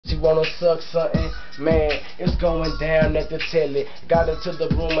wanna suck something? Man, it's going down at the telly. Got into the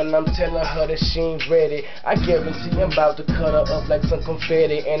room and I'm telling her that she ain't ready. I guarantee I'm about to cut her up like some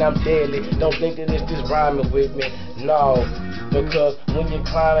confetti, and I'm deadly. Don't think that it's just rhyming with me, no. Because when you're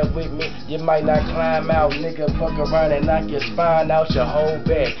climbing with me, you might not climb out, nigga. Fuck around and knock your spine out your whole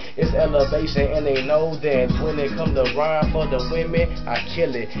back. It's elevation and they know that. When it come to rhyme for the women, I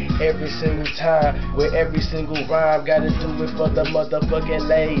kill it every single time. With every single rhyme, gotta do it for the motherfucking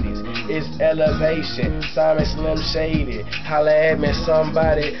ladies. It's elevation, Simon Slim Shady. Holla at me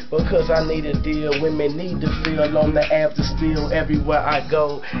somebody, because I need a deal. Women need to feel on the after still everywhere I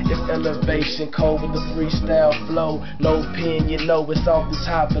go. It's elevation, cold with the freestyle flow. No pen, you know it's off the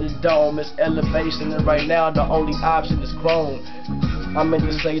top of the dome. It's elevation, and right now the only option is chrome. I meant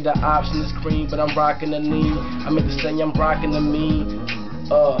to say the option is cream, but I'm rocking the knee. I meant to say I'm rocking the mean.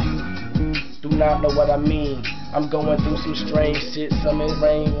 Do not know what I mean. I'm going through some strange shit, some is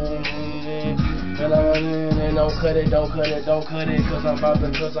rain. And don't cut it, don't cut it, don't cut it, cause I'm about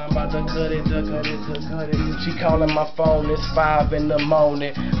to cut it. She calling my phone, it's 5 in the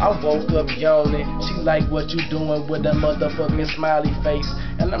morning. I woke up yawning. She like, what you doing with a motherfucking smiley face?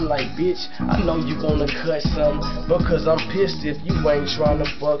 And I'm like, bitch, I know you wanna cut some, because I'm pissed if you ain't trying to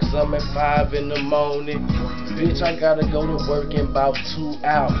fuck some at 5 in the morning. Bitch, I gotta go to work in about 2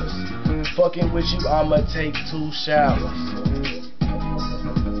 hours. Fucking with you, I'ma take 2 showers.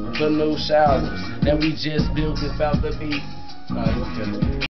 The new showers that we just built is about to be.